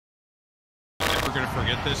never gonna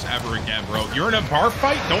forget this ever again, bro. You're in a bar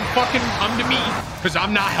fight, don't fucking come to me, because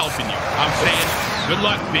I'm not helping you. I'm saying, good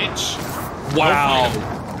luck, bitch. Wow.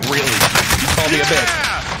 Really? You called me a bitch.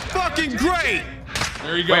 Fucking great.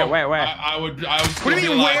 There you go. Wait. I would. What do you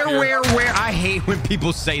mean, where? I hate when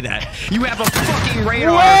people say that. You have a fucking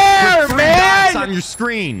radar with 3 dots on your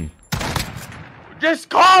screen. Just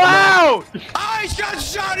call out! I got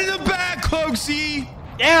shot in the back, Cloaksy.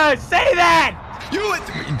 Yeah, say that!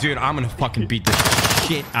 Dude, I'm gonna fucking beat the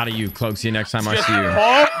shit out of you, Cloaksy, next time I see you.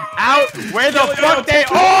 Call out where the fuck they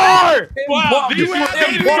are! Wow, you have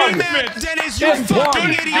the mini-map, Dennis, you fucking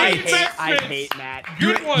idiot! I hate Matt.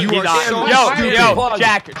 Good one. You are so stupid. Yo,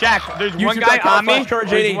 Jack, there's one guy on me,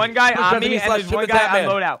 there's one guy on me, and there's one guy on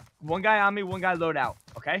loadout. One guy on me, one guy loadout.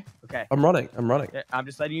 Okay? I'm running. Yeah, I'm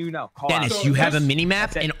just letting you know. Dennis, you have a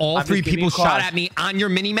mini-map, and all 3 people shot at me on your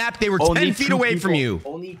mini-map. They were 10 feet away from you.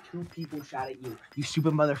 Only 2 people shot at you. You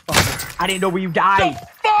stupid motherfucker. I didn't know where you died.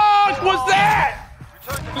 Fuck was that?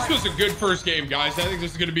 This was a good first game, guys. I think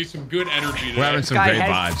this is going to be some good energy today. We're having some great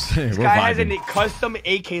vibes. This guy has a custom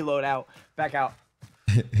AK loadout. Back out.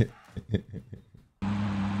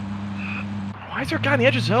 Why is there a guy on the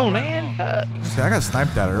edge of zone, man? See, I got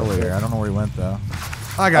sniped at earlier. I don't know where he went though.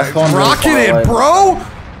 I got rocketed, bro.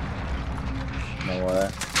 No way.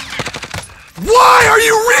 Why are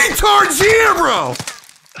you retards here, bro?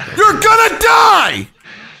 You're gonna die.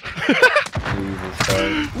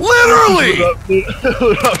 Literally.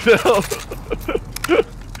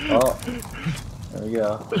 Oh, there we go.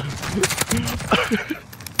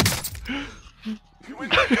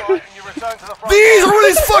 These are where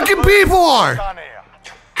these fucking people are.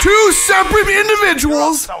 2 separate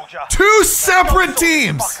individuals, 2 separate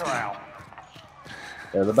teams.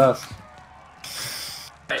 They're the best.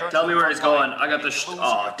 Hey, tell me where he's going. I got this.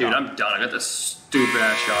 Oh, dude, I'm done. I got this stupid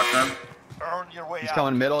ass shotgun. He's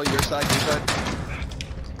coming middle, your side, your side.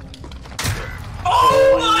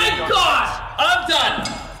 Oh my god! I'm done.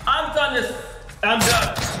 I'm done. I'm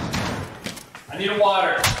done. I need a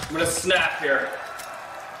water. I'm gonna snap here.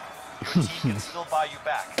 Can still buy you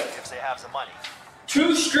back if they have the money.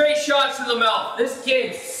 2 straight shots to the mouth. This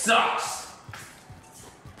game sucks.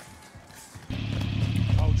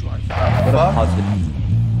 What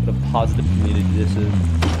a positive community this is.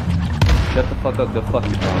 Shut the fuck up, go fuck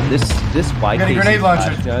yourself. This YK grenade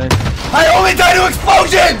launcher. Guy. I only die to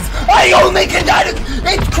explosions! I only can die to...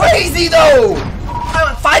 It's crazy, though!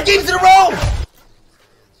 5 games in a row!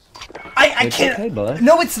 I can't... Okay, bud.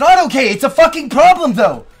 No, it's not okay. It's a fucking problem,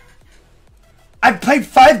 though. I've played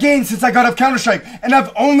 5 games since I got off Counter-Strike, and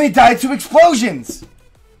I've only died to explosions.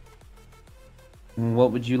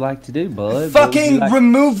 What would you like to do, bud? Fucking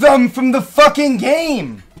remove them from the fucking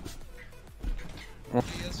game. How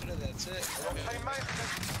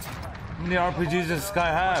many RPGs does this guy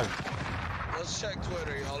have? Let's check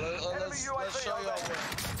Twitter, y'all. Let's show y'all.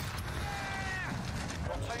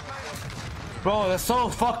 Bro, that's so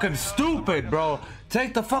fucking stupid, bro.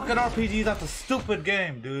 Take the fucking RPGs out the stupid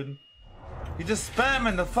game, dude. You're just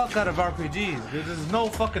spamming the fuck out of RPGs, dude. There's no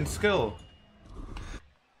fucking skill.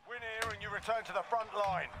 Win here and you return to the front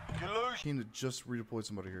line. You lose. I need to just redeploy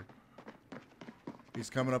somebody here. He's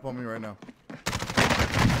coming up on me right now.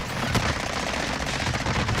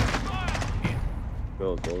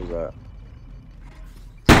 Bro, what was that?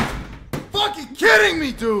 Fucking kidding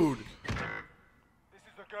me, dude! This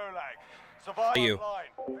is the Gulag. Survive online.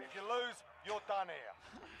 If you lose, you're done here.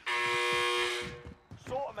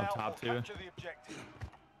 Sort them out or capture the objective.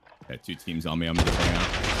 Got 2 teams on me. I'm just hanging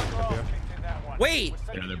out. Wait!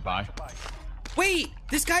 Yeah, they're by. Wait!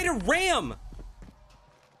 This guy had a ram!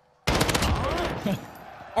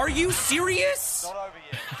 Are you serious? Not over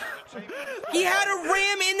yet. He had a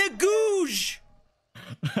ram in the googe!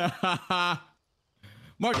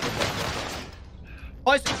 Mark.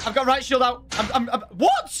 Boys, I've got right shield out.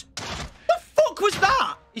 What? The fuck was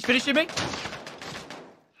that? He's finishing me.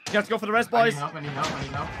 You have to go for the rest, boys. I need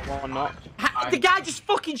help. One not. The guy just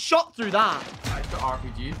fucking shot through that. I got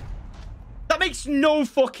RPG. That makes no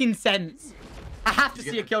fucking sense. I have to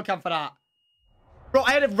see a kill cam for that. Bro,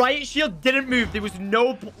 I had a riot shield, didn't move. There was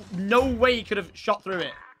no way he could have shot through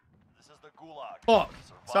it. This is the Gulag. Fuck.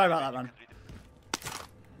 Sorry about that, man.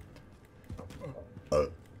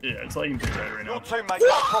 Yeah, it's like you can do that right now. Your teammate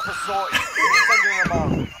got proper sorted. Sending them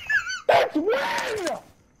home. Let's win!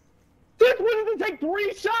 This win doesn't take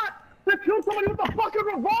 3 shots to kill somebody with a fucking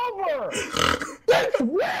revolver! Let's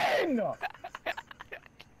win!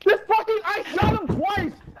 This fucking, I shot him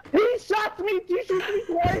twice! He shoots me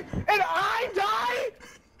twice, and I die?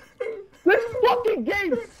 This fucking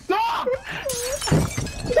game sucks!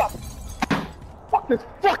 Fuck this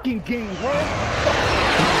fucking game, bro!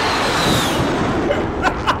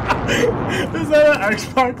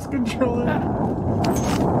 Xbox controller.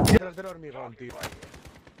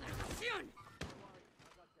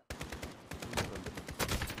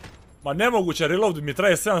 Ma nemoguće, reload mi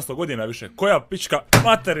traje 700 godina više. Koja pička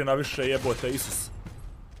materina više jebote, Isus.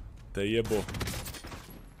 Te jebo.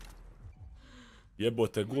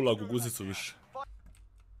 Jebote gulag u guzicu više.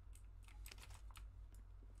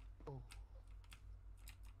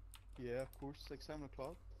 Yeah, of course, it's like 7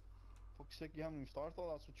 o'clock. Fuck's sake, you haven't even started all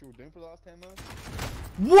that's what you were doing for the last 10 minutes?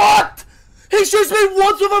 What? He shoots me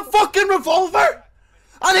once with a fucking revolver?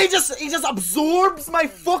 And he just absorbs my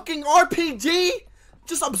fucking RPG?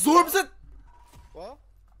 Just absorbs it? What?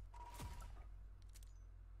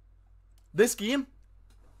 This game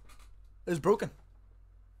is broken.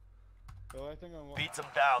 Oh, I think I'm... Beat them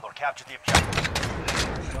down or capture the objective.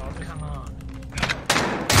 Come on.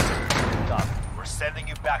 Done. We're sending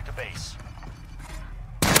you back to base.